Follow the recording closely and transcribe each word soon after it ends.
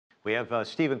We have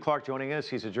Stephen Clark joining us.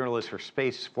 He's a journalist for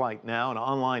Spaceflight Now, an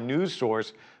online news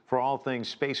source for all things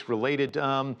space-related.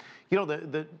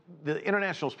 The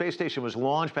International Space Station was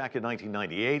launched back in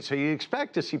 1998, so you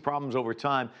expect to see problems over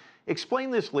time.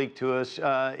 Explain this leak to us,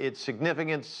 its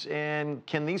significance, and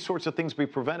can these sorts of things be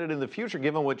prevented in the future,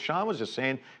 given what Sean was just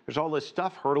saying? There's all this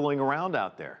stuff hurtling around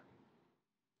out there.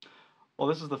 Well,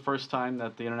 this is the first time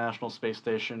that the International Space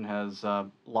Station has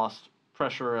lost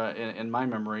pressure in my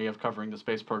memory of covering the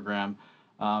space program.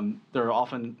 There are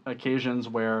often occasions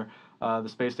where the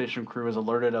space station crew is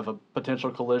alerted of a potential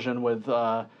collision with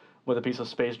a piece of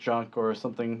space junk or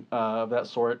something of that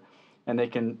sort, and they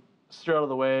can steer out of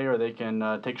the way, or they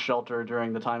can take shelter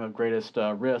during the time of greatest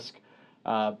risk.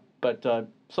 So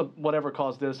whatever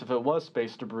caused this, if it was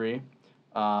space debris,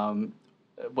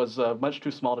 it was much too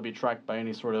small to be tracked by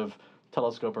any sort of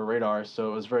telescope or radar,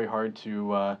 so it was very hard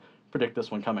to predict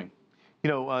this one coming. You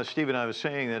know, Stephen, I was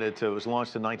saying that it was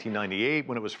launched in 1998.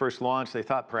 When it was first launched, they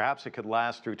thought perhaps it could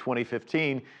last through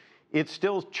 2015. It's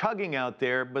still chugging out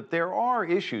there, but there are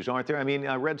issues, aren't there? I mean,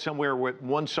 I read somewhere where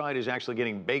one side is actually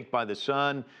getting baked by the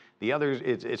sun, the other,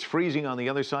 it's freezing on the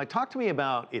other side. Talk to me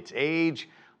about its age,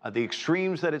 the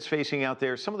extremes that it's facing out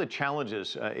there, some of the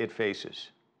challenges it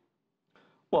faces.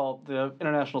 Well, the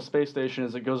International Space Station,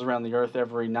 as it goes around the Earth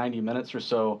every 90 minutes or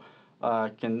so,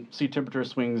 can see temperature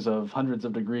swings of hundreds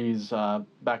of degrees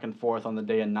back and forth on the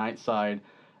day and night side.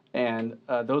 And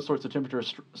those sorts of temperature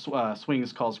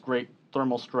swings cause great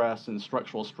thermal stress and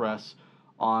structural stress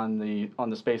on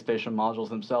the space station modules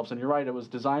themselves. And you're right, it was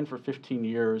designed for 15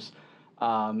 years.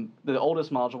 The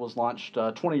oldest module was launched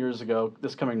 20 years ago,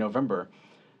 this coming November.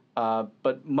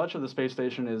 But much of the space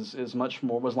station was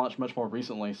launched much more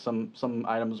recently. Some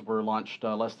items were launched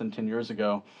less than 10 years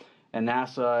ago. And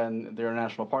NASA and their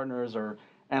international partners are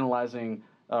analyzing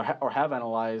or have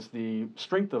analyzed the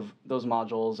strength of those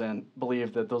modules and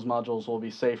believe that those modules will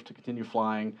be safe to continue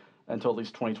flying until at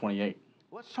least 2028.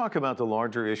 Let's talk about the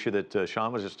larger issue that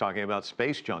Sean was just talking about,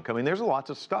 space junk. I mean, there's lots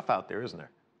of stuff out there, isn't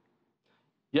there?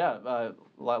 Yeah,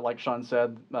 like Sean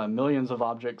said, millions of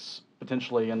objects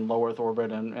potentially in low Earth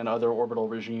orbit and other orbital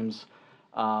regimes.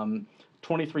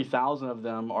 23,000 of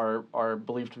them are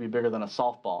believed to be bigger than a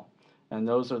softball. And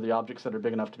those are the objects that are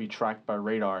big enough to be tracked by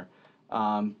radar.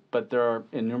 But there are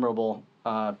innumerable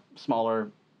smaller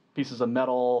pieces of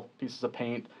metal, pieces of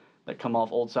paint that come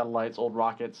off old satellites, old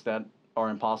rockets that are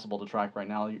impossible to track right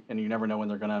now, and you never know when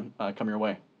they're going to come your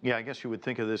way. Yeah, I guess you would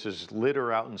think of this as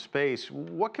litter out in space.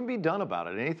 What can be done about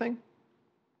it? Anything?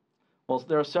 Well,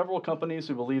 there are several companies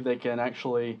who believe they can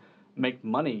actually make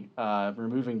money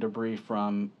removing debris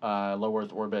from low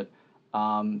Earth orbit.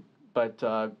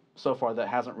 But so far, that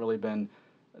hasn't really been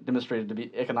demonstrated to be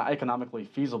economically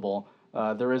feasible.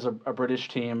 There is a British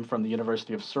team from the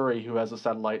University of Surrey who has a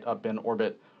satellite up in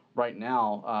orbit right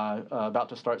now, about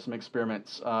to start some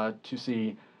experiments to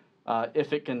see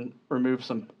if it can remove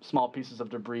some small pieces of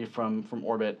debris from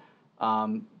orbit.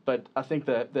 But I think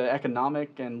that the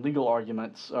economic and legal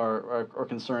arguments or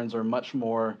concerns are much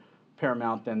more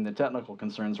paramount than the technical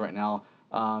concerns right now.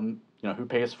 Who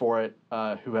pays for it?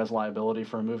 Who has liability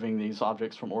for removing these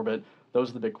objects from orbit?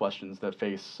 Those are the big questions that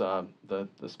face the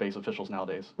space officials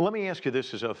nowadays. Let me ask you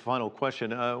this as a final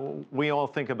question. We all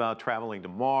think about traveling to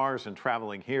Mars and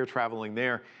traveling here, traveling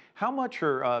there. How much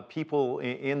are people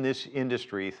in this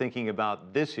industry thinking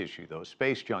about this issue, though,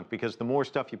 space junk? Because the more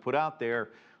stuff you put out there,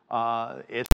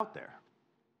 it's out there.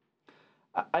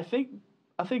 I think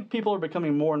people are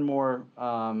becoming more and more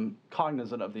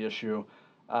cognizant of the issue.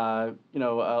 There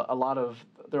are a lot of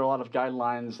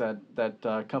guidelines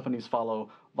that companies follow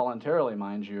voluntarily,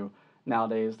 mind you,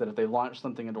 nowadays, that if they launch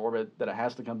something into orbit, that it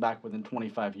has to come back within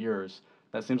 25 years.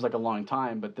 That seems like a long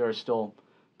time, but there are still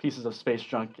pieces of space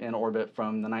junk in orbit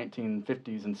from the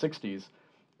 1950s and 60s.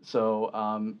 So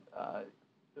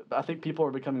I think people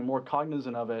are becoming more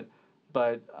cognizant of it,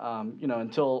 but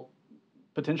until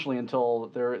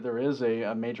there is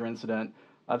a major incident.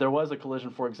 There was a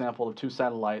collision, for example, of two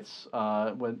satellites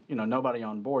with nobody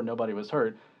on board, nobody was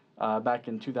hurt, back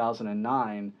in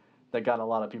 2009, that got a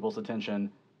lot of people's attention,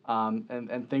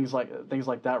 and things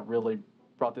like that really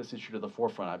brought this issue to the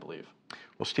forefront, I believe.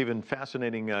 Well, Stephen,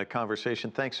 fascinating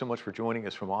conversation. Thanks so much for joining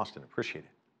us from Austin. Appreciate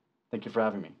it. Thank you for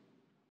having me.